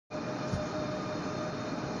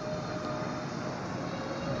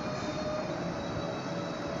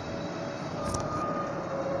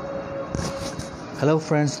Hello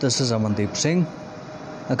friends, this is Amandeep Singh,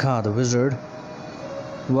 aka the Wizard.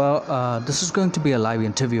 This is going to be a live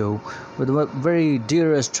interview with very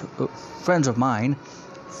dearest friends of mine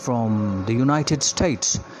from the United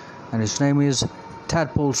States, and his name is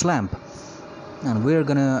Tadpole Slamp, and we're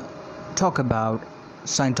gonna talk about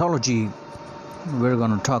Scientology. We're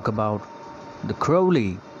gonna talk about the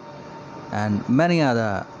Crowley and many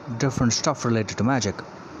other different stuff related to magic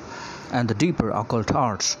and the deeper occult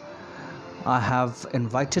arts. I have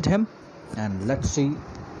invited him, and let's see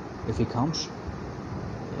if he comes.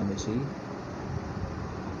 Let me see.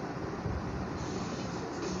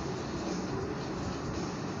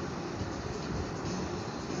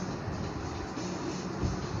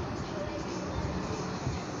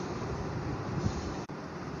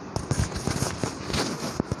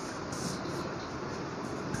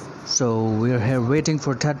 So we're here waiting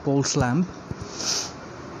for Tadpole Slamp.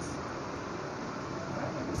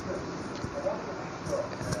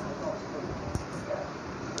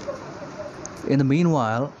 In the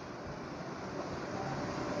meanwhile,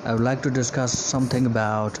 I would like to discuss something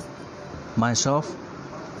about myself.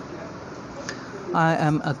 I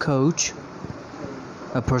am a coach,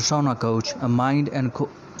 a persona coach, a mind and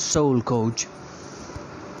soul coach,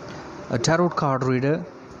 a tarot card reader,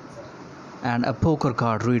 and a poker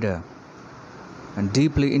card reader. And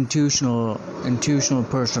deeply intuitional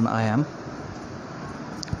person I am.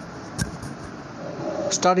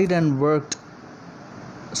 Studied and worked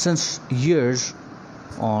since years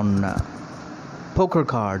on poker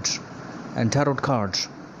cards and tarot cards,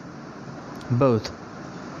 both.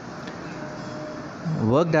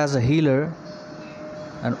 Worked as a healer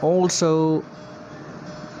and also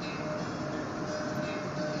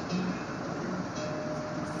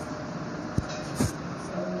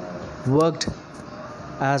worked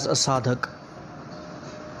as a sadhak.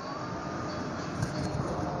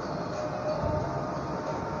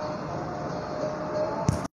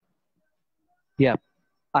 Yeah,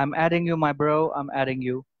 I'm adding you, my bro. I'm adding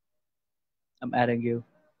you.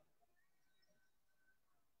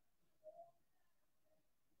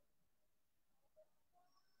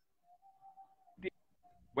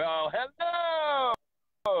 Well, hello.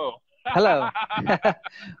 Hello.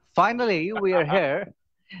 Finally, we are here,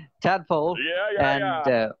 Tadpole,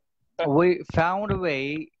 and we found a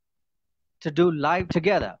way to do live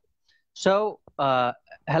together. So,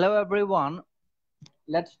 hello everyone.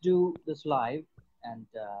 Let's do this live, and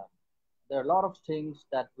there are a lot of things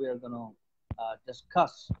that we are going to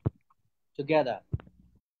discuss together.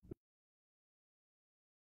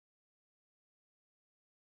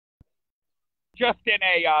 Just in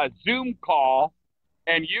a Zoom call,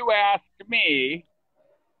 and you asked me.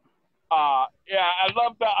 I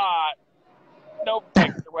love the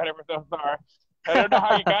snowflakes or whatever those are. I don't know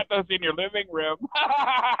how you got those in your living room.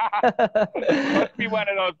 Must be one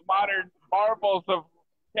of those modern marvels of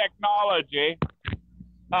technology.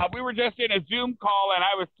 We were just in a Zoom call, and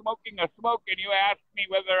I was smoking a smoke, and you asked me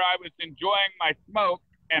whether I was enjoying my smoke,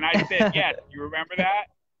 and I said yes. You remember that?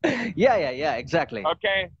 Yeah, exactly.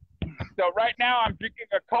 Okay. So right now I'm drinking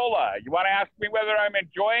a cola. You want to ask me whether I'm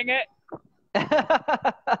enjoying it?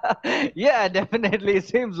 Yeah, definitely. It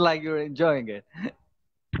seems like you're enjoying it.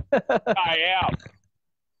 I am.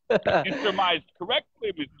 You surmised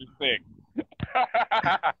correctly, Mr. Singh.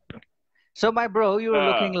 So, my bro, you're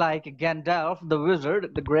looking like Gandalf, the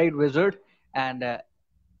wizard, the great wizard. And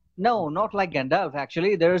no, not like Gandalf,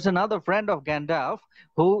 actually. There is another friend of Gandalf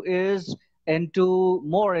who is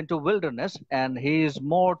more into wilderness, and he's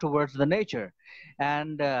more towards the nature.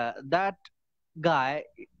 And that guy,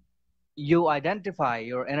 your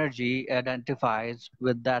energy identifies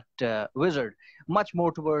with that wizard, much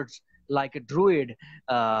more towards like a druid,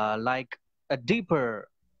 like a deeper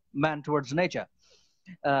man towards nature.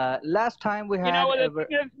 Last time we had. The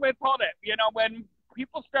thing is with, hold it, when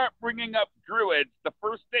people start bringing up druids, the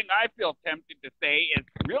first thing I feel tempted to say is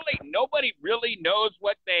really nobody really knows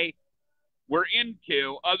what they were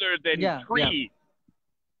into other than trees.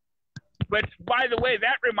 Yeah. Which, by the way,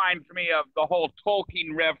 that reminds me of the whole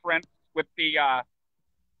Tolkien reference with the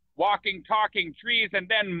walking, talking trees, and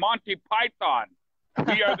then Monty Python.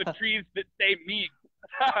 We are the trees that they meet.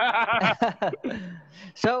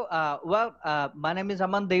 So, my name is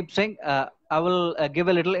Amandeep Singh. I will give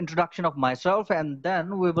a little introduction of myself, and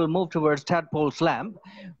then we will move towards Tadpole Slamp.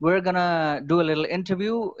 We're going to do a little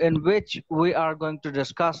interview in which we are going to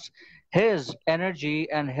discuss his energy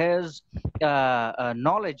and his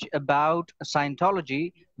knowledge about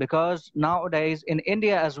Scientology, because nowadays in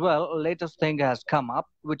India as well, latest thing has come up,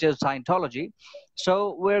 which is Scientology.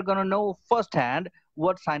 So we're going to know firsthand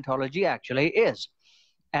what Scientology actually is.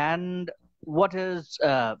 And what is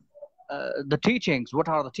the teachings. What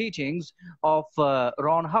are the teachings of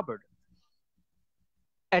Ron Hubbard?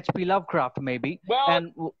 H.P. Lovecraft, maybe, Well,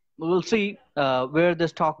 and we'll see where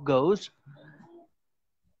this talk goes.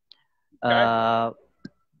 okay.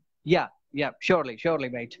 Yeah, yeah, surely, surely,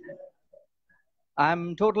 mate.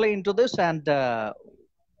 I'm totally into this, and Uh-oh.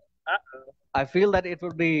 I feel that it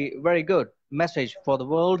would be very good message for the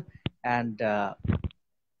world, and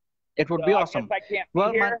it would So be I guess awesome. I can't be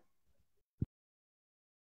Well, here.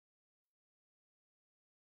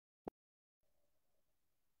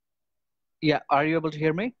 yeah, are you able to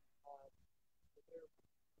hear me?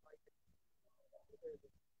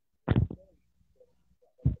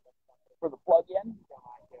 For the plug-in.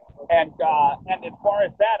 And as far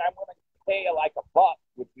as that, I'm going to pay like $1,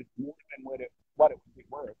 which is more than what it would be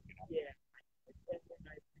worth. You know? Yeah.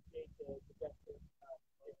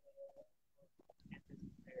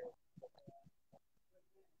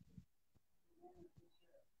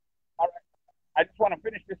 All right. I just want to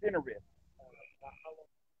finish this interview.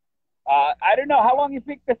 I don't know how long you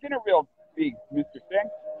think this interview will be, Mr. Singh.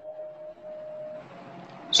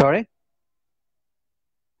 Sorry,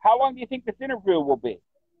 How long do you think this interview will be?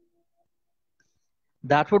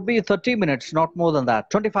 that would be 30 minutes, not more than that.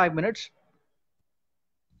 25 minutes.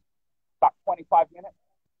 About 25 minutes.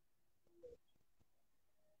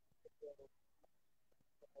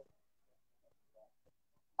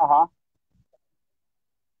 Uh-huh.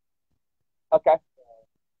 Okay.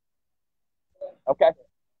 Okay.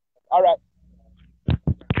 All right.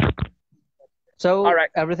 So All right.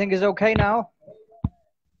 everything is okay now?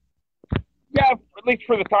 Yeah, at least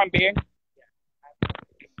for the time being.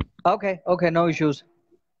 Okay, okay, no issues.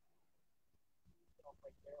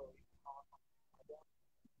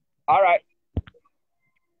 All right.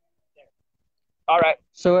 All right.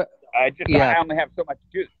 So yeah, I only have so much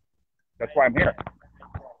juice. That's why I'm here.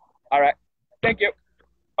 All right. Thank you.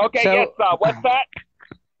 Okay. Yes. so What's that?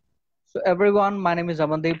 so everyone, my name is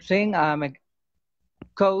Amandeep Singh. I'm a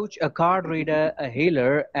coach, a card reader, a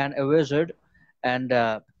healer, and a wizard, and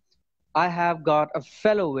I have got a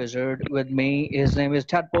fellow wizard with me. His name is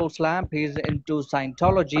Tadpole Slamp. He's into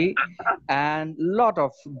Scientology and lot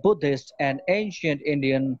of Buddhist and ancient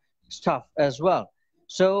Indian stuff as well.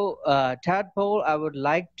 So, Tadpole, I would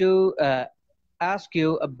like to ask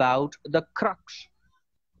you about the crux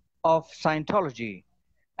of Scientology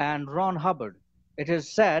and Ron Hubbard. It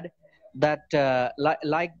is said that,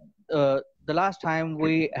 like the last time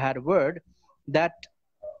we had a word, that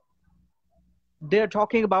they're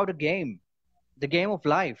talking about a game, the game of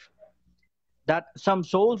life, that some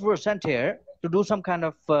souls were sent here to do some kind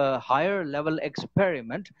of higher level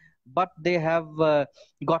experiment, but they have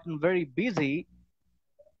gotten very busy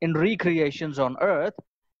in recreations on earth,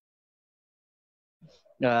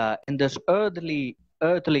 in this earthly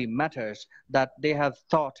matters, that they have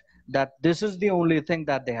thought that this is the only thing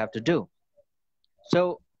that they have to do.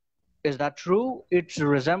 So is that true? It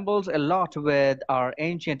resembles a lot with our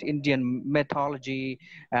ancient Indian mythology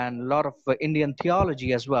and a lot of Indian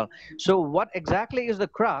theology as well. So, what exactly is the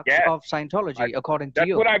crux Yes. of Scientology according to That's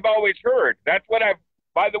you? what I've always heard.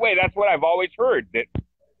 By the way, that's what I've always heard, that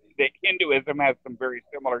Hinduism has some very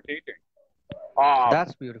similar teachings.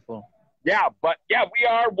 That's beautiful. Yeah, but yeah, we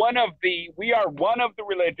are one of the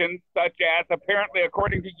religions, such as apparently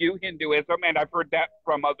according to you, Hinduism, and I've heard that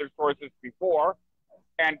from other sources before,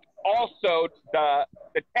 and also the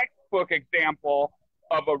textbook example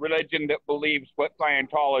of a religion that believes what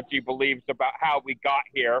Scientology believes about how we got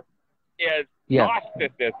here is Yeah.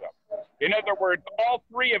 Gnosticism. In other words, all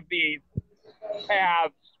three of these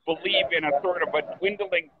paths believe in a sort of a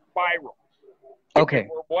dwindling spiral. Okay. They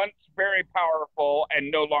were once very powerful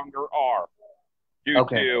and no longer are due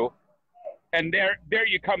Okay. to, and there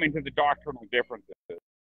you come into the doctrinal differences.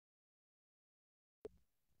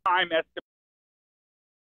 Time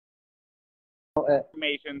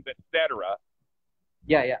estimations, etc.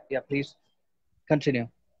 Yeah. Please continue.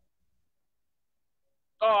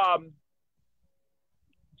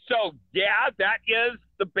 So yeah, that is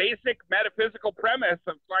the basic metaphysical premise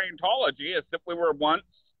of Scientology, is that we were once,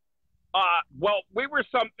 we were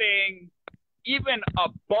something even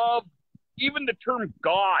above, even the term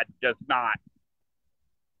God does not.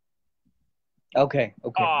 Okay.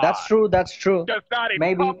 That's true. That's true. Does not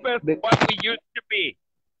Maybe. encompass what we used to be,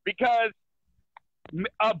 because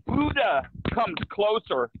a Buddha comes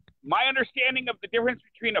closer. My understanding of the difference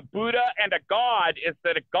between a Buddha and a God is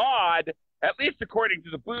that a God, at least according to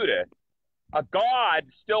the Buddha, a God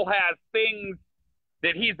still has things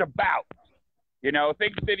that he's about,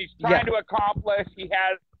 things that he's trying to accomplish. He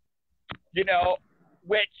has,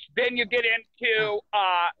 which then you get into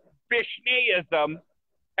Vishnaism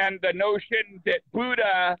and the notion that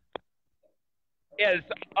Buddha is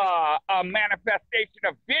a manifestation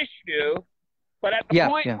of Vishnu, but at the Yeah,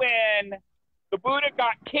 point yeah, when the Buddha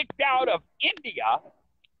got kicked out of India,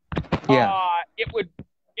 yeah, it would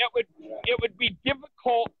be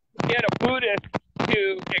difficult to get a Buddhist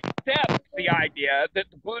to accept the idea that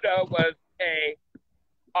the Buddha was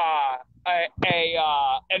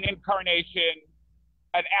an incarnation,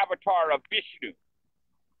 an avatar of Vishnu,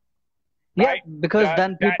 yeah. right? Because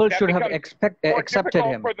then people That should have becomes more accepted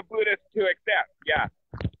difficult him. for the Buddhists to accept. Yeah,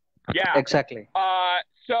 yeah. Exactly.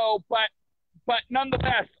 So, but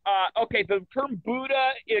nonetheless, okay. The term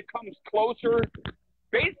Buddha, it comes closer.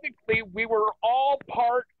 Basically, we were all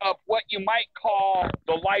part of what you might call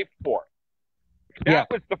the life force. Yeah, That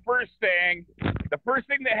was the first thing. The first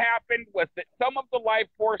thing that happened was that some of the life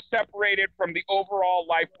force separated from the overall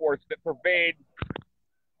life force that pervades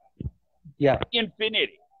yeah.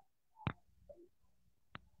 infinity.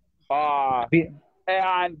 Be,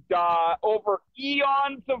 And over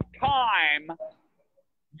eons of time,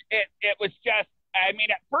 it was just, I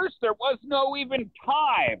mean, at first there was no even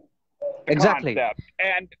time exactly. concept.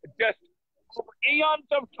 And just over eons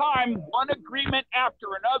of time, one agreement after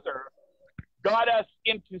another got us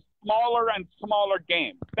into smaller and smaller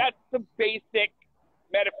games. That's the basic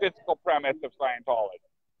metaphysical premise of Scientology.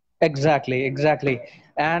 Exactly, exactly.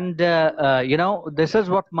 And this is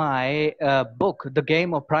what my book, The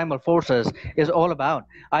Game of Primal Forces, is all about.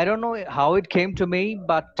 I don't know how it came to me,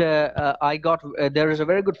 but there is a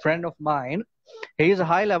very good friend of mine. He is a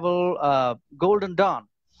high level Golden Dawn.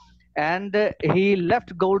 And he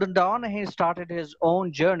left Golden Dawn and he started his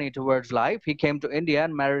own journey towards life. He came to India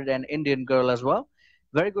and married an Indian girl as well.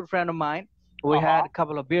 Very good friend of mine. We had Uh-huh. a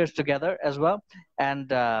couple of beers together as well.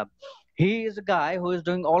 And he is a guy who is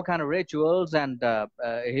doing all kind of rituals, and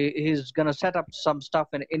he's going to set up some stuff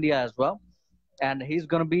in India as well. And he's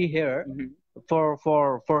going to be here Mm-hmm.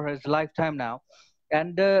 for his lifetime now.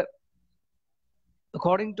 And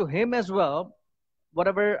according to him as well,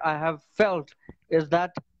 whatever I have felt is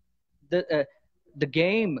that the uh, the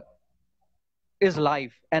game is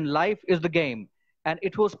life and life is the game, and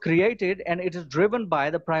it was created and it is driven by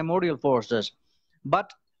the primordial forces.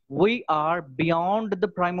 But we are beyond the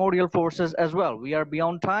primordial forces as well. We are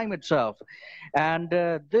beyond time itself. And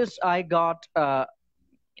this I got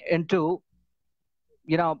into,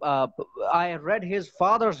 you know uh, I read his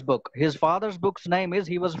father's book. His father's book's name is,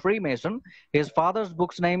 he was Freemason. His father's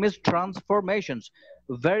book's name is Transformations.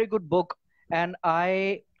 Very good book. And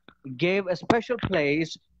I gave a special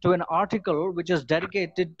place to an article which is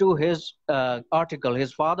dedicated to his article,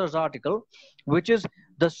 his father's article, which is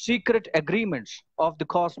the secret agreements of the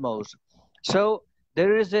cosmos. So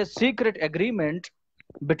there is a secret agreement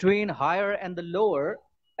between higher and the lower,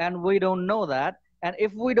 and we don't know that. And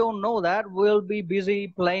if we don't know that, we'll be busy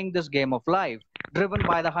playing this game of life, driven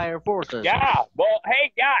by the higher forces. Yeah. Well,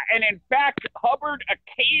 hey, yeah. And in fact, Hubbard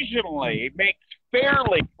occasionally makes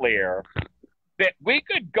fairly clear that we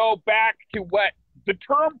could go back to what the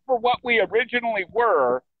term for what we originally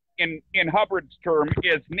were in Hubbard's term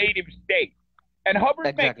is native state. And Hubbard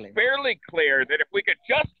makes Exactly. fairly clear that if we could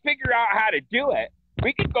just figure out how to do it,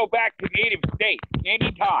 we could go back to native state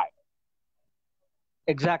anytime.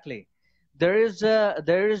 Exactly. There is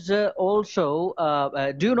also.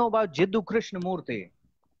 Do you know about Jiddu Krishnamurti?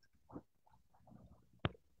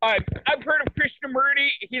 I've heard of Krishnamurti.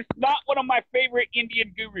 He's not one of my favorite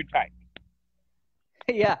Indian guru types.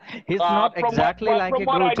 Yeah, he's not exactly like From a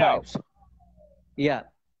what guru I know. types. Yeah,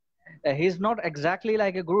 he's not exactly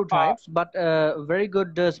like a guru Uh, types, but a very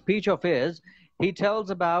good speech of his. He tells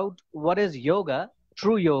about what is yoga,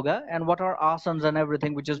 true yoga, and what are asanas and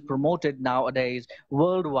everything which is promoted nowadays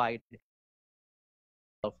worldwide.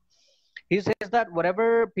 He says that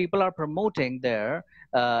whatever people are promoting there,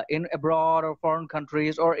 in abroad or foreign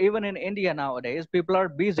countries or even in India nowadays, people are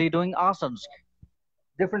busy doing asanas,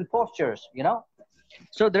 different postures,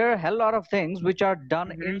 so there are a hell lot of things which are done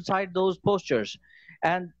mhm. inside those postures.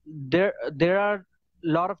 And there are a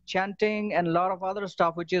lot of chanting and a lot of other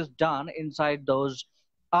stuff which is done inside those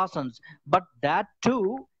asanas. But that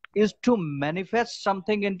too is to manifest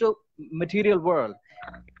something into material world,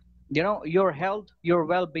 your health, your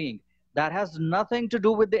well-being. That has nothing to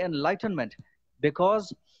do with the enlightenment,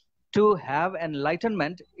 because to have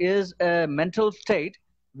enlightenment is a mental state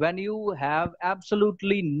when you have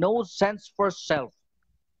absolutely no sense for self.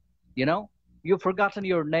 you know you've forgotten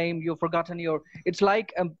your name, you've forgotten your, it's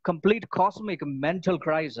like a complete cosmic mental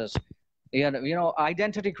crisis.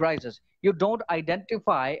 Identity crisis. You don't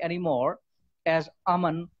identify anymore as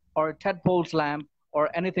Aman or Tadpole Lamp or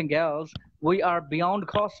anything else. We are beyond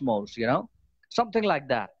cosmos, something like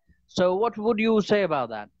that. So what would you say about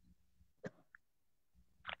that?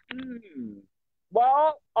 Hmm.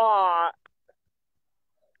 Well,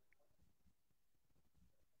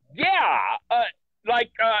 yeah,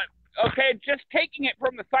 like, okay, just taking it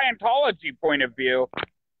from the Scientology point of view.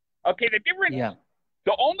 Okay, Yeah,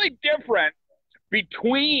 the only difference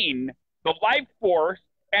between the life force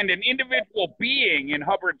and an individual being in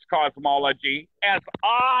Hubbard's cosmology, as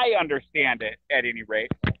I understand it, at any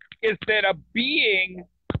rate, is that a being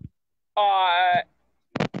uh,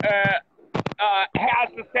 has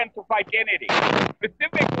a sense of identity.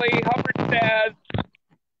 Specifically, Hubbard says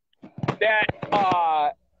that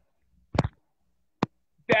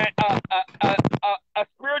a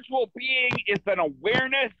spiritual being is an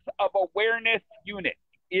awareness of awareness unit.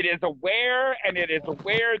 It is aware, and it is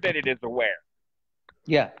aware that it is aware.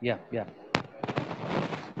 yeah, yeah, yeah.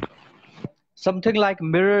 Something like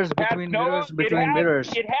mirrors between mirrors between mirrors.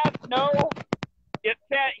 It has no. It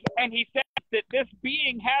said, and he says that this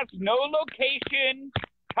being has no location,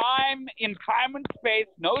 in time and space,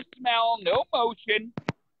 no smell, no motion.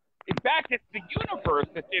 In fact, it's the universe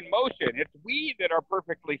that's in motion. It's we that are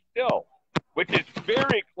perfectly still, which is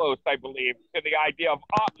very close, I believe, to the idea of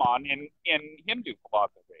Atman in Hindu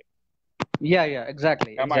philosophy. Yeah, yeah,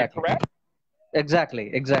 exactly, Am I exactly. correct? Exactly,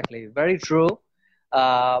 exactly. Very true.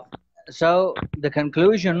 Uh, so the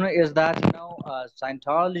conclusion is that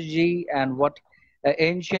Scientology and what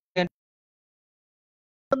ancient the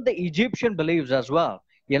Egyptian beliefs as well.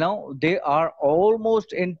 They are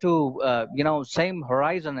almost into same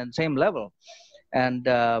horizon and same level, and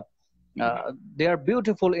they are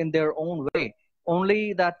beautiful in their own way.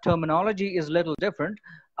 Only that terminology is a little different.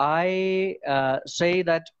 I say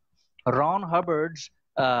that Ron Hubbard's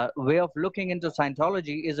way of looking into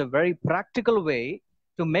Scientology is a very practical way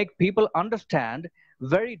to make people understand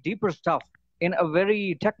very deeper stuff in a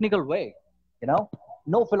very technical way. You know,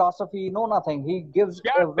 no philosophy, no nothing. He gives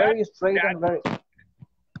Yeah, a very straight and very.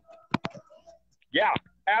 Yeah,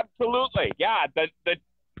 absolutely. Yeah, the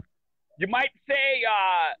you might say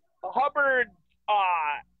Hubbard's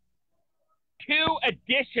two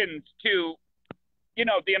additions to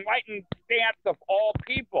the enlightened stance of all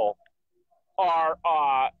people are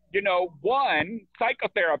one,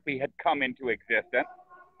 psychotherapy had come into existence,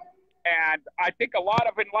 and I think a lot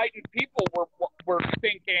of enlightened people were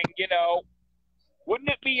thinking, wouldn't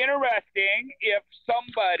it be interesting if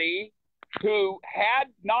somebody who had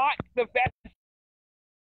not the vested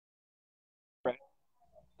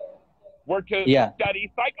were to Yeah.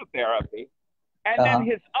 study psychotherapy? And then Uh-huh.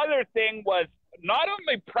 his other thing was not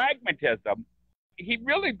only pragmatism, he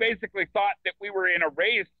really basically thought that we were in a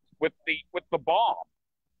race with the bomb,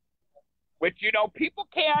 which people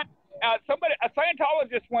can't. A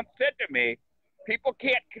Scientologist once said to me, people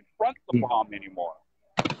can't confront the bomb anymore.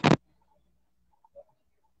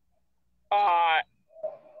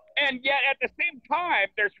 And yet, at the same time,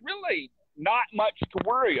 there's really not much to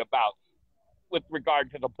worry about with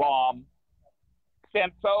regard to the bomb.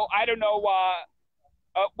 And so I don't know.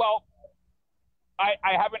 Well,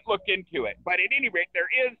 I haven't looked into it, but at any rate, there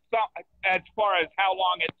is some as far as how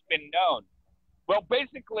long it's been known. Well,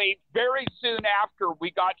 basically, very soon after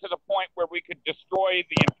we got to the point where we could destroy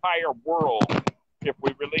the entire world if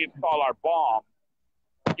we released all our bombs,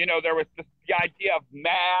 there was the idea of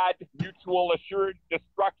mad, mutual assured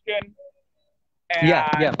destruction, Yeah.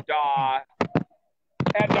 and Yeah.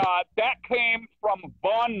 that came from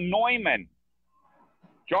von Neumann,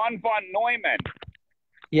 John von Neumann.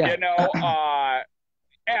 Yeah.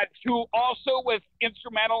 And who also was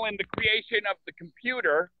instrumental in the creation of the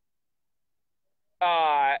computer.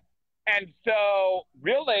 And so,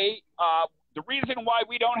 really, the reason why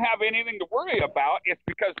we don't have anything to worry about is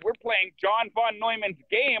because we're playing John von Neumann's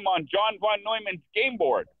game on John von Neumann's game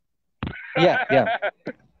board. Yeah. Yeah.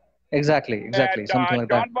 Exactly. Exactly. And Something like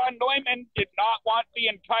that. John von Neumann did not want the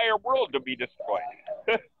entire world to be destroyed.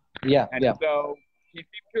 Yeah. And Yeah. so he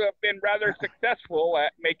seems to have been rather successful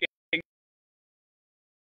at making.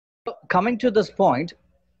 Coming to this point,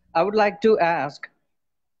 I would like to ask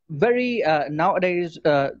very nowadays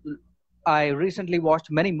I recently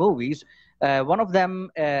watched many movies. One of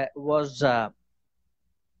them was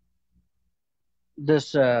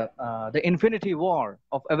the Infinity War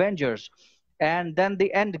of Avengers, and then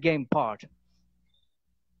the End Game part.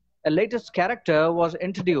 A latest character was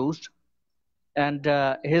introduced, and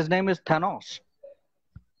his name is Thanos.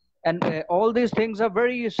 And all these things are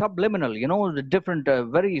very subliminal, the different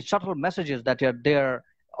very subtle messages that they're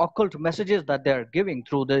occult messages that they're giving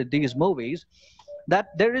through these movies,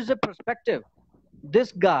 that there is a perspective.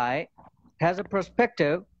 This guy has a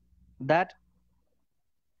perspective that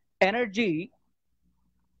energy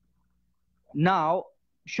now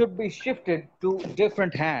should be shifted to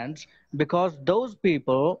different hands, because those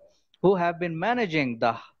people who have been managing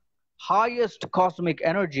the highest cosmic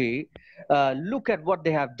energy, look at what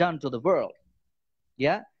they have done to the world.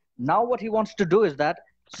 Yeah. Now what he wants to do is that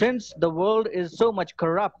since the world is so much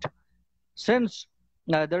corrupt, since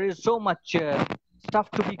there is so much stuff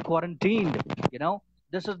to be quarantined,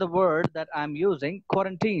 this is the word that I'm using,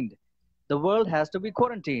 quarantined. The world has to be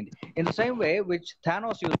quarantined. In the same way which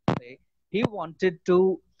Thanos used to say, he wanted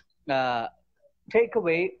to uh, take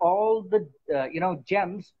away all the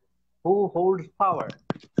gems who holds power,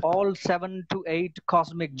 all 7 to 8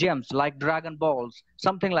 cosmic gems like Dragon Balls,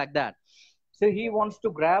 something like that. So he wants to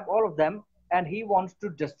grab all of them and he wants to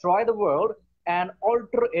destroy the world and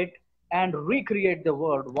alter it and recreate the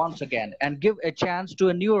world once again and give a chance to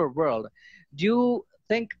a newer world. Do you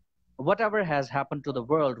think whatever has happened to the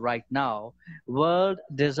world right now, world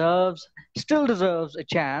still deserves a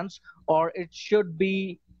chance, or it should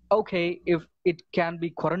be okay if it can be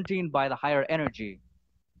quarantined by the higher energy?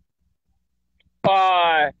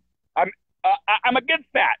 I'm I'm against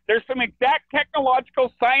that. There's some exact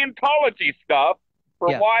technological Scientology stuff for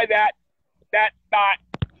why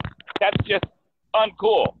that's just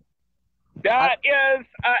uncool. That is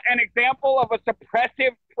an example of a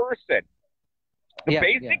suppressive person. The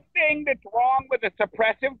basic thing that's wrong with a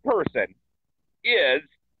suppressive person is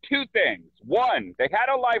two things. One, they had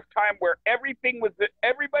a lifetime where everybody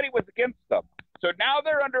was against them. So now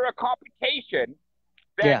they're under a computation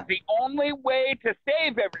that the only way to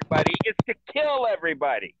save everybody is to kill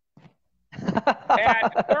everybody.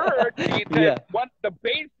 And third, the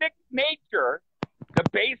basic nature of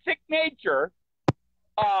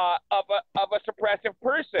a suppressive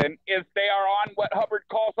person is they are on what Hubbard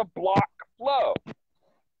calls a block flow.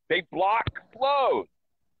 They block flows.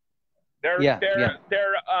 Their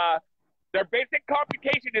basic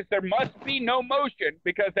computation is there must be no motion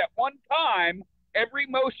because at one time every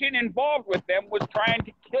motion involved with them was trying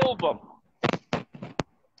to kill them.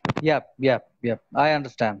 Yep. I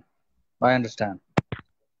understand.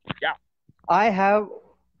 Yeah. I have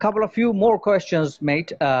a few more questions,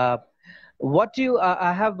 mate. What do you?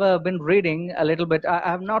 I have been reading a little bit. I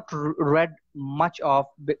have not read much of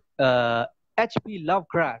H.P.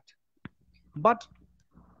 Lovecraft, but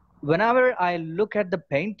whenever I look at the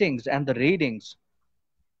paintings and the readings,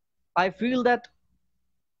 I feel that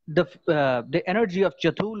the energy of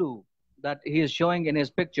Cthulhu that he is showing in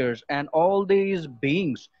his pictures and all these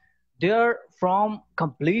beings, they're from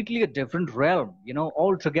completely a different realm,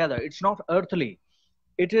 altogether. It's not earthly.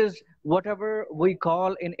 It is whatever we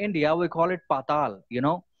call in India, we call it patal,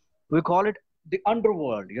 we call it the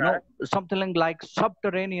underworld, something like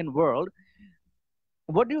subterranean world.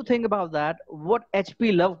 What do you think about that? What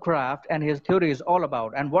H.P. Lovecraft and his theory is all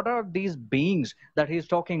about? And what are these beings that he's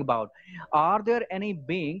talking about? Are there any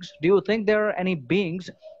beings? Do you think there are any beings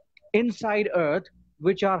inside Earth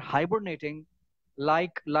which are hibernating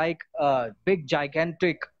like a big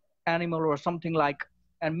gigantic animal or something like,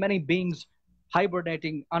 and many beings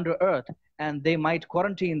hibernating under Earth, and they might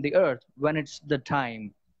quarantine the Earth when it's the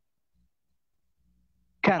time?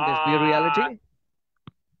 Can this be a reality?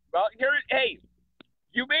 Well, hey,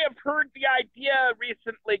 you may have heard the idea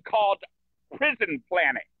recently called prison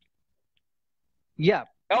planet. Yeah.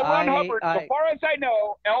 L. Ron Hubbard, as far as I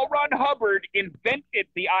know, L. Ron Hubbard invented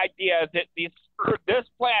the idea that this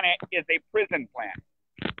planet is a prison planet.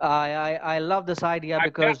 I love this idea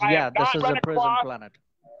because, this is a prison planet.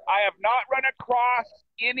 I have not run across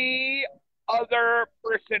any other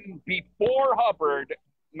person before Hubbard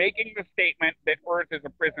making the statement that Earth is a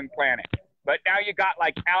prison planet. But now you got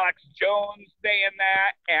like Alex Jones saying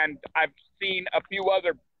that, and I've seen a few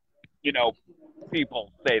other,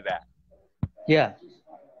 people say that. Yeah.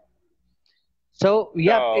 So,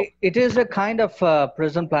 it is a kind of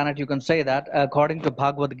prison planet, you can say that, according to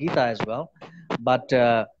Bhagavad Gita as well. But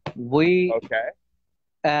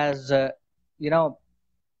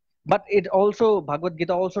but it also, Bhagavad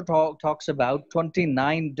Gita also talks about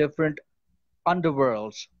 29 different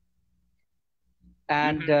underworlds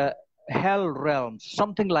and hell realms,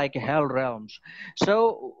 something like hell realms.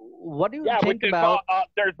 So what do you think about?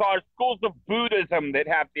 There's schools of Buddhism that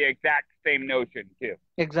have the exact same notion too.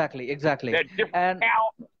 Exactly. There's different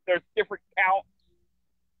counts.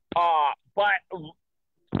 But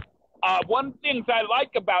one thing I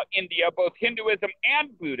like about India, both Hinduism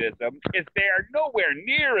and Buddhism, is they are nowhere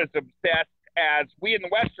near as obsessed as we in the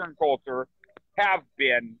Western culture have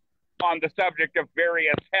been on the subject of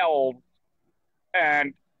various hells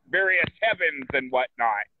and various heavens and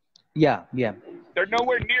whatnot. Yeah. They're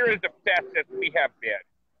nowhere near as obsessed as we have been.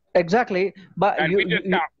 Exactly. But we just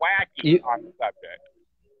got wacky on the subject.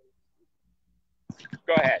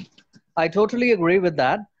 Go ahead. I totally agree with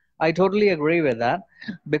that. I totally agree with that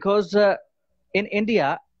because in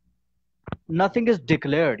India, nothing is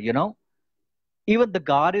declared, you know. Even the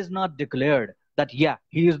god is not declared that, yeah,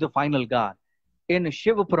 he is the final god. In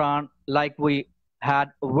Shiva Puran, like we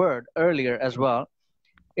had a word earlier as well,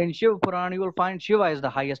 in Shiva Puran, you will find Shiva is the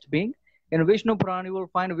highest being. In Vishnu Puran, you will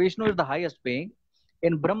find Vishnu is the highest being.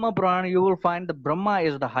 In Brahma Puran, you will find the Brahma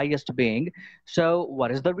is the highest being. So,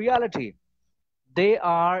 what is the reality? They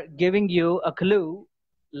are giving you a clue,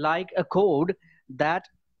 like a code, that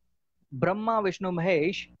Brahma, Vishnu,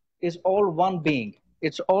 Mahesh is all one being.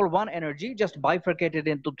 It's all one energy, just bifurcated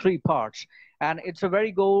into three parts. And it's a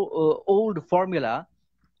very old formula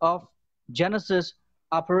of genesis,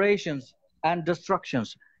 operations, and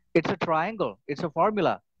destructions. It's a triangle, it's a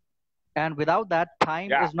formula. And without that, time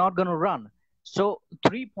Yeah. is not going to run. So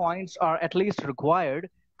 3 points are at least required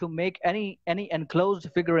to make any enclosed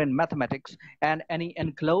figure in mathematics and any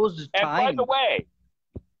enclosed And time.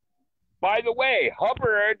 by the way,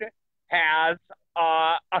 Hubbard has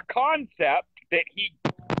a concept that he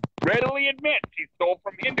readily admits he stole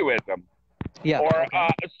from Hinduism, Yeah, or okay.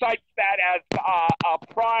 cites that as a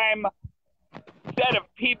prime set of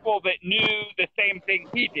people that knew the same thing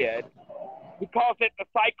he did. He calls it the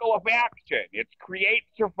cycle of action. It's create,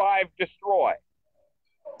 survive, destroy.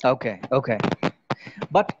 Okay, okay.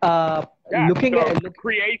 But Yeah. looking So at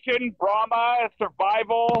creation, Brahma,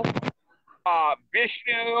 survival,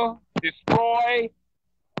 Vishnu, destroy,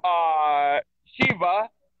 Shiva,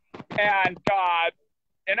 and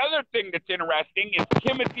another thing that's interesting is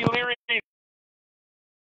Timothy Leary's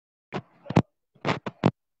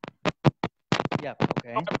yeah,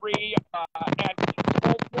 okay. and his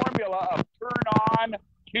whole formula of turn on,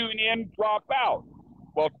 tune in, drop out.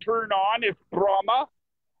 Well, turn on is Brahma,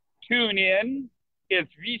 tune in is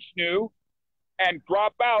Vishnu, and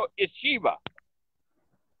drop out is Shiva.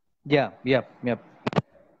 Yeah, yep, yep.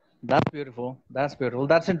 That's beautiful. That's beautiful.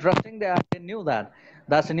 That's interesting. That I didn't knew that.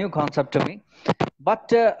 That's a new concept to me.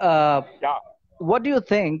 But Yeah. what do you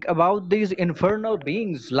think about these infernal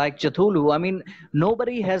beings like Cthulhu? I mean,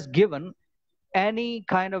 nobody has given any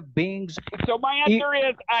kind of beings. So my E- answer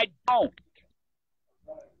is I don't.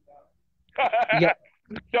 yeah,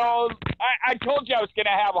 So I told you I was going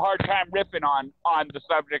to have a hard time riffing on the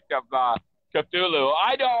subject of Cthulhu.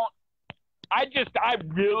 I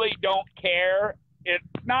really don't care. It's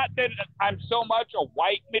not that I'm so much a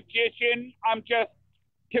white magician.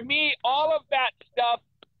 To me, all of that stuff,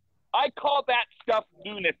 I call that stuff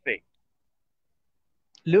lunacy.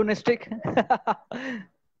 lunatic.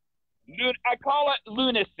 I call it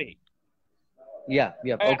lunacy. Yeah,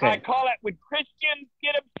 yeah, I okay. call it, when Christians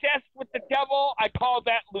get obsessed with the devil, I call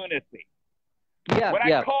that lunacy. Yeah,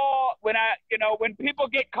 yeah. When people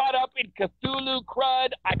get caught up in Cthulhu crud,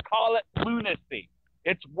 I call it lunacy.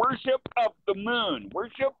 It's worship of the moon,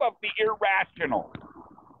 worship of the irrational.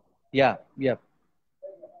 Yeah, yeah.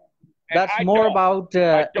 And That's I more don't. about I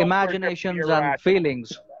don't worship the imaginations and irrational.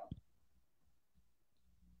 feelings.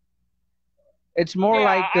 It's more Yeah,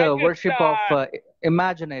 like worship of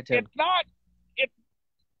imaginative. it's not it's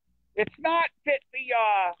it's not that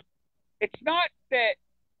it's not that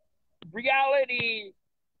reality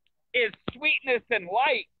is sweetness and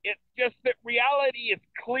light. It's just that reality is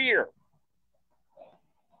clear.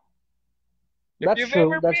 If That's you've true.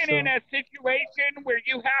 ever That's been in true. a situation where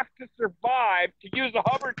you have to survive, to use a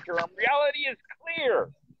Hubbard term, reality is clear.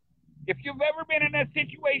 If you've ever been in a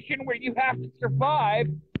situation where you have to survive,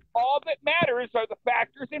 all that matters are the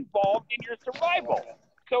factors involved in your survival.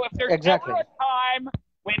 So if there's ever Exactly. a time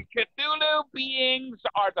when Cthulhu beings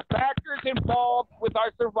are the factors involved with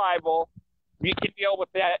our survival, we can deal with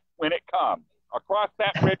that when it comes. I'll cross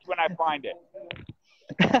that bridge when I find it.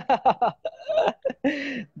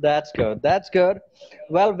 That's good. That's good.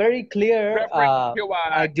 Well, very clear Reference to a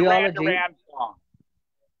Duran ideology. Duran song.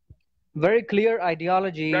 Very clear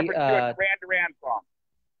ideology. Reference to a Duran Duran song.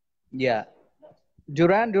 Yeah.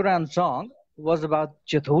 Duran Duran song was about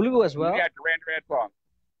Cthulhu as well. Yeah, Duran Duran song.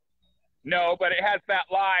 No, but it has that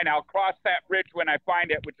line, I'll cross that bridge when I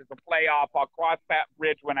find it, which is a play off. I'll cross that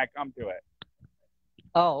bridge when I come to it.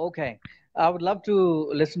 Oh, okay. I would love to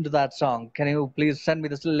listen to that song. Can you please send me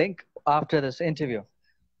this link after this interview?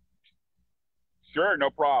 Sure, no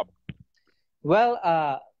problem.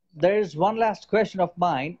 Well, there's one last question of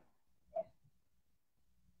mine.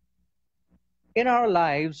 In our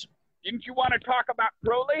lives, Didn't you want to talk about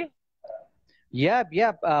Crowley? yep,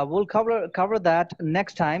 yep. We'll cover that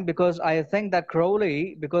next time because I think that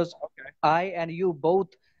Crowley, because Okay. I and you both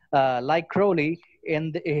like Crowley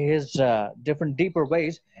in his different deeper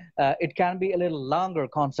ways, it can be a little longer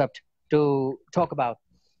concept to talk about.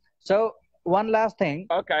 So one last thing,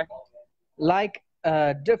 Okay. like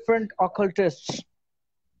different occultists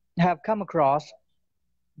have come across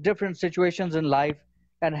different situations in life,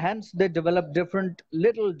 and hence they develop different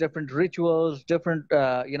rituals, different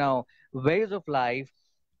ways of life,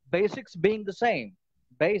 basics being the same,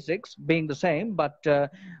 but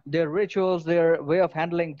their rituals, their way of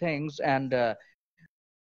handling things, and uh,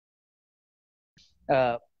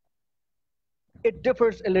 it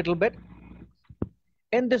differs a little bit.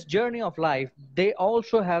 In this journey of life, they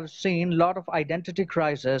also have seen a lot of identity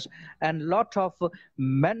crisis and lot of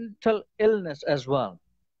mental illness as well.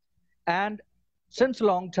 And since a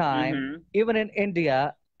long time, Mm-hmm. even in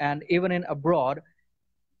India and even in abroad,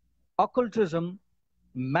 occultism,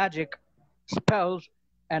 magic, spells,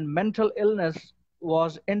 and mental illness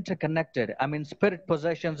was interconnected. I mean, spirit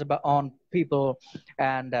possessions on people,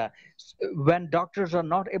 and when doctors are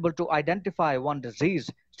not able to identify one disease,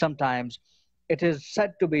 sometimes it is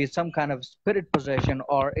said to be some kind of spirit possession,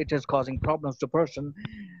 or it is causing problems to person.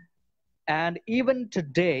 And even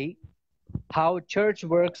today, how church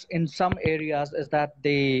works in some areas is that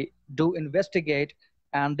they do investigate,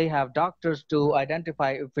 and they have doctors to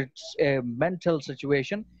identify if it's a mental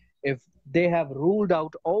situation, if they have ruled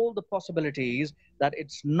out all the possibilities that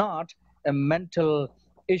it's not a mental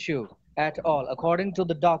issue at all according to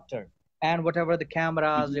the doctor, and whatever the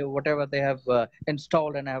cameras, Mm-hmm. whatever they have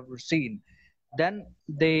installed and have seen, then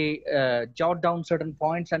they jot down certain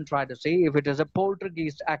points and try to see if it is a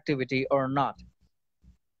poltergeist activity or not.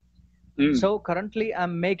 Mm. So currently,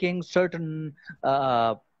 I'm making certain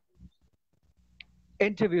uh,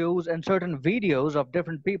 interviews and certain videos of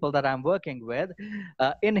different people that I'm working with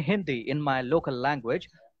in Hindi, in my local language.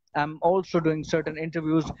 I'm also doing certain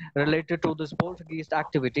interviews related to this poltergeist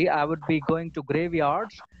activity. I would be going to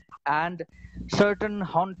graveyards and certain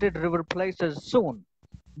haunted river places soon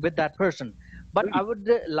with that person. But I would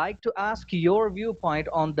like to ask your viewpoint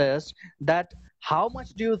on this, that how much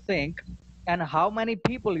do you think, and how many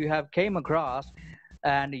people you have came across,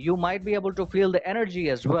 and you might be able to feel the energy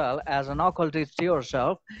as well as an occultist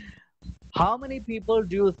yourself. How many people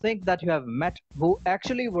do you think that you have met who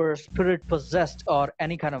actually were spirit possessed or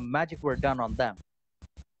any kind of magic were done on them?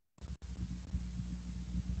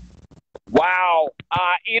 Wow.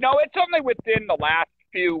 It's only within the last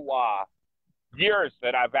few years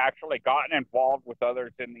that I've actually gotten involved with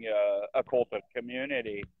others in the occultist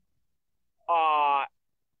community. Uh,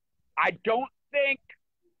 I don't think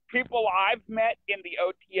people I've met in the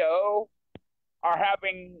OTO are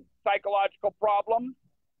having psychological problems,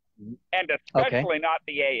 and Okay. especially not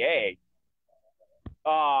the AA.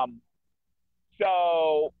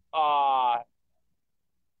 So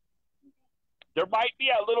there might be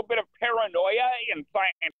a little bit of paranoia in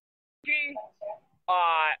Scientology,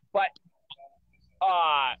 but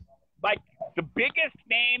like the biggest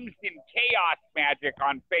names in chaos magic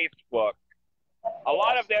on Facebook, a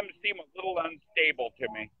lot of them seem a little unstable to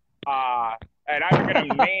me. And I'm not going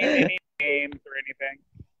to name any names or anything,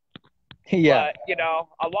 Yeah. but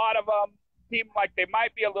a lot of them seem like they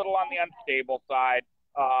might be a little on the unstable side.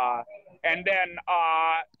 And then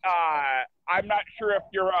I'm not sure if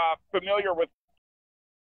you're familiar with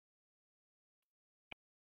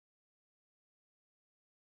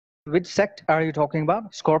Which sect are you talking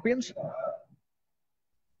about? Scorpions?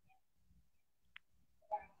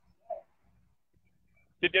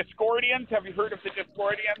 the Discordians. Have you heard of the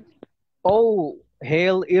Discordians? Oh,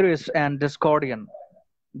 Hail, Iris, and Discordian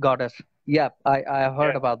goddess. Yep, I have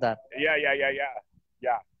heard Yes. about that. Yeah.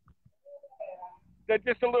 They're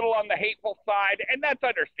just a little on the hateful side, and that's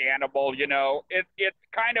understandable. It's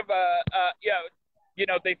kind of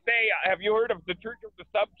they say, have you heard of the Church of the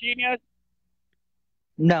Subgenius?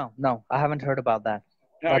 No, no, I haven't heard about that.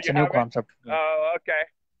 No, That's you a new haven't. concept for me. Oh, okay.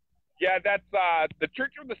 Yeah, that's the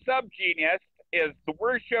Church of the Subgenius is the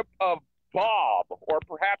worship of Bob, or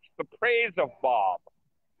perhaps the praise of Bob.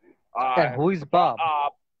 And who is Bob?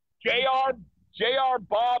 J.R.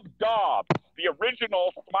 Bob Dobbs, the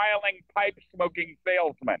original smiling pipe smoking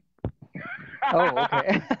salesman. Oh,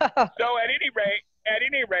 okay. So at any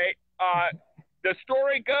rate, the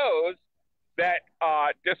story goes that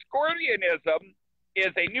Discordianism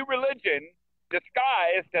is a new religion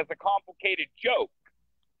disguised as a complicated joke.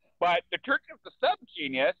 But the Church of the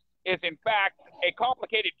Subgenius is, in fact, a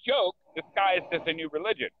complicated joke disguised as a new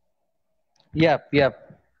religion. Yep, yep.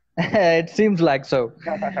 It seems like so.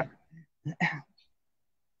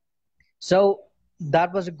 So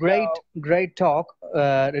that was a great talk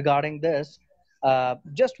regarding this.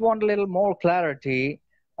 Just want a little more clarity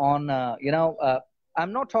on,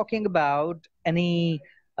 I'm not talking about any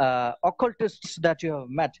occultists that you have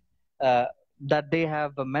met, uh, that they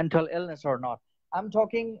have a mental illness or not. I'm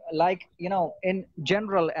talking like, in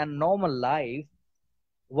general and normal life,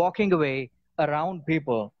 walking away around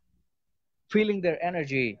people, feeling their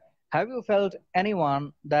energy. Have you felt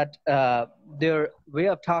anyone that their way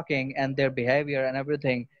of talking and their behavior and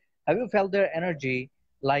everything, have you felt their energy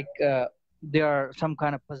like they are some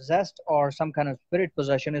kind of possessed or some kind of spirit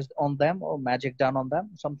possession is on them or magic done on them,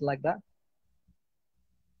 something like that?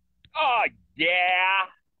 Oh yeah.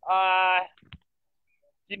 Uh,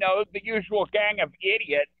 the usual gang of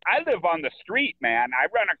idiots. I live on the street, man. I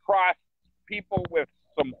run across people with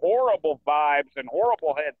some horrible vibes and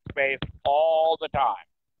horrible headspace all the time.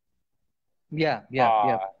 Yeah, yeah,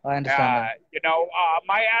 yeah. Uh, I understand that.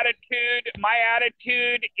 my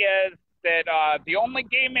attitude is that the only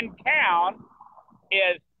game in town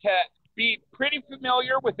is to be pretty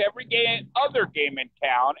familiar with every other game in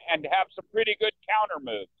town and have some pretty good counter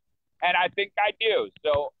moves. And I think I do.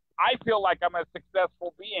 So I feel like I'm a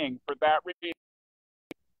successful being for that reason.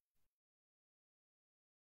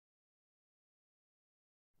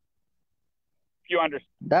 If you understand.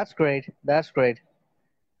 That's great. That's great.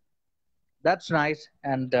 That's nice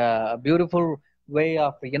and a beautiful way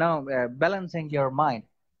of balancing your mind.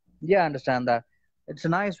 Yeah, I understand that. It's a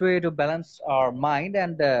nice way to balance our mind,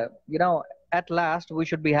 and at last we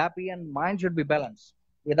should be happy, and mind should be balanced.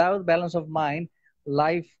 Without balance of mind,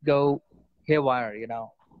 life go haywire.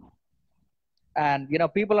 And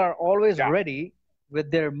people are always Yeah. ready with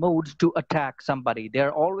their moods to attack somebody.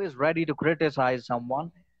 They're always ready to criticize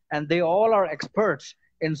someone, and they all are experts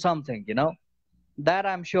in something. That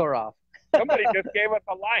I'm sure of. Somebody just gave us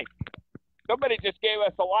a like. Somebody just gave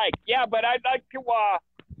us a like. Yeah, but I'd like to,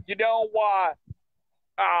 you know,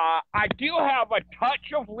 I do have a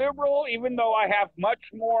touch of liberal, even though I have much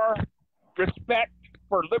more respect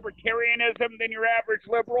for libertarianism than your average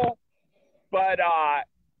liberal. But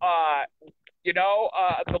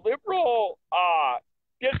the liberal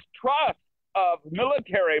distrust of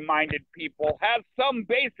military-minded people has some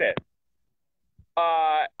basis.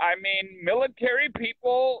 I mean, military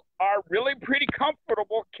people are really pretty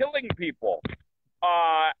comfortable killing people,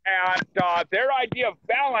 and their idea of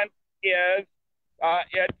balance is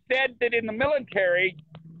it's said that in the military,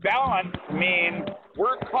 balance means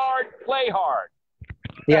work hard, play hard.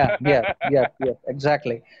 Yeah, yeah, yeah, yeah,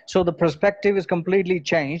 exactly. So the perspective is completely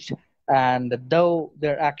changed, and though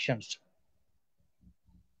their actions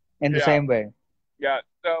in the Yeah, same way. yeah.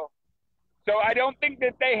 So I don't think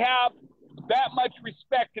that they have that much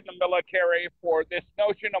respect in the military for this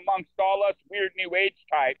notion amongst all us weird new age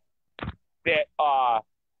types that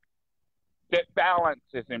that balance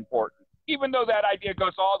is important. Even though that idea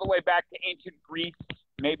goes all the way back to ancient Greece,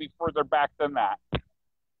 maybe further back than that.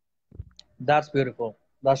 That's beautiful.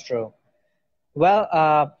 That's true. Well,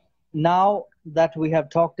 now that we have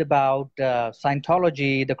talked about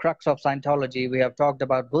Scientology, the crux of Scientology, we have talked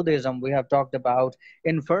about Buddhism, we have talked about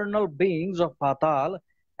infernal beings of Patal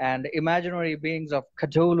and imaginary beings of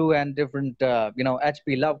Cthulhu and different,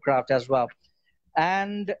 H.P. Lovecraft as well,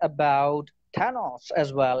 and about Thanos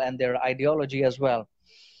as well and their ideology as well.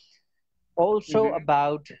 Also Mm-hmm.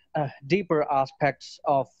 about deeper aspects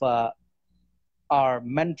of our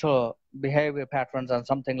mental behavior patterns and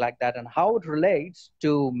something like that, and how it relates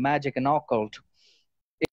to magic and occult.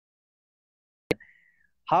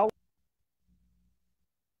 How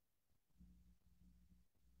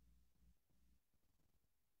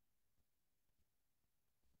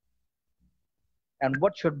and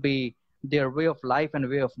what should be their way of life and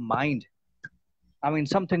way of mind. I mean,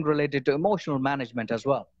 something related to emotional management as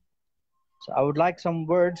well. So I would like some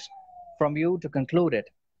words from you to conclude it.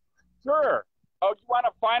 Sure. Oh, you want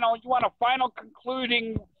a final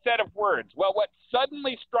concluding set of words? Well, what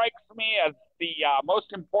suddenly strikes me as the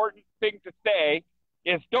most important thing to say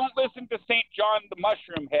is don't listen to St. John the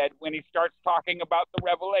Mushroom Head when he starts talking about the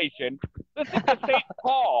revelation. Listen to St.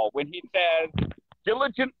 Paul when he says,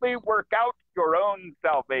 diligently work out your own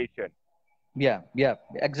salvation. Yeah, yeah,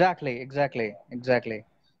 exactly, exactly, exactly.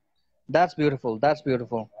 That's beautiful. That's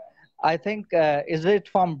beautiful. I think is it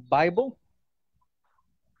from Bible?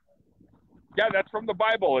 Yeah, that's from the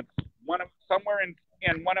Bible. It's somewhere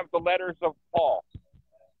in one of the letters of Paul.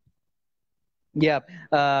 Yeah,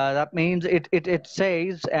 that means it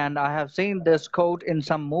says, and I have seen this quote in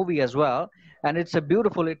some movie as well, and it's a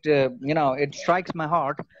beautiful. It strikes my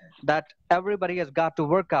heart that everybody has got to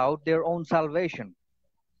work out their own salvation.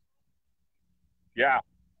 Yeah.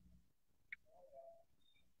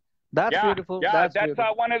 That's Yeah, beautiful. yeah, That's that's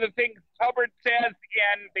beautiful. one of the things Hubbard says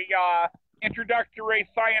in the introductory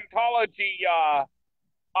Scientology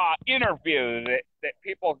interview that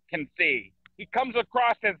people can see. He comes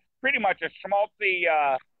across as pretty much a schmaltzy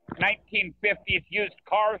 1950s used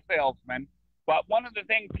car salesman, but one of the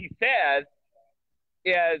things he says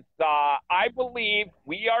is I believe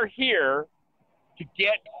we are here to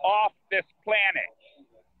get off this planet.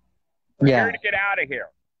 We're here to get out of here.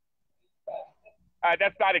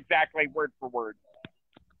 That's not exactly word for word.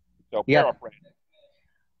 So paraphrase.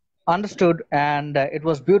 Understood, and it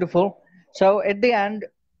was beautiful. So at the end,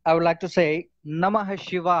 I would like to say Namah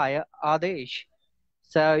Shivaya Adesh.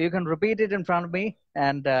 So you can repeat it in front of me,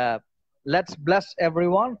 and let's bless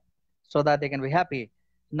everyone so that they can be happy.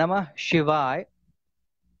 Namah Shivaya,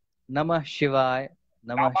 Namah Shivaya,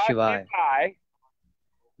 Namah Shivaya,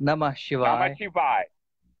 Namah Shivaya,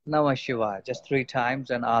 Namah Shivaya. Just 3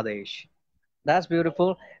 times and Adesh. That's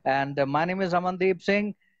beautiful. And my name is Amandeep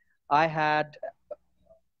Singh. I had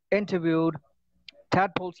interviewed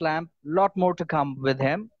Tadpole Slamp, lot more to come with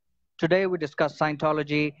him. Today we discussed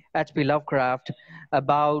Scientology, H.P. Lovecraft,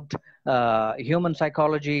 about human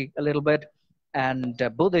psychology a little bit, and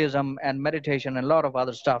Buddhism and meditation and a lot of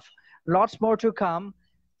other stuff. Lots more to come.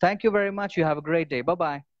 Thank you very much. You have a great day.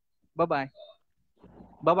 Bye-bye. Bye-bye.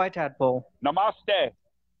 Bye-bye, Tadpole. Namaste.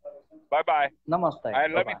 Bye-bye.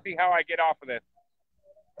 Namaste. Let me see how I get off of this.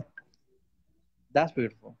 That's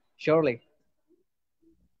beautiful. Surely.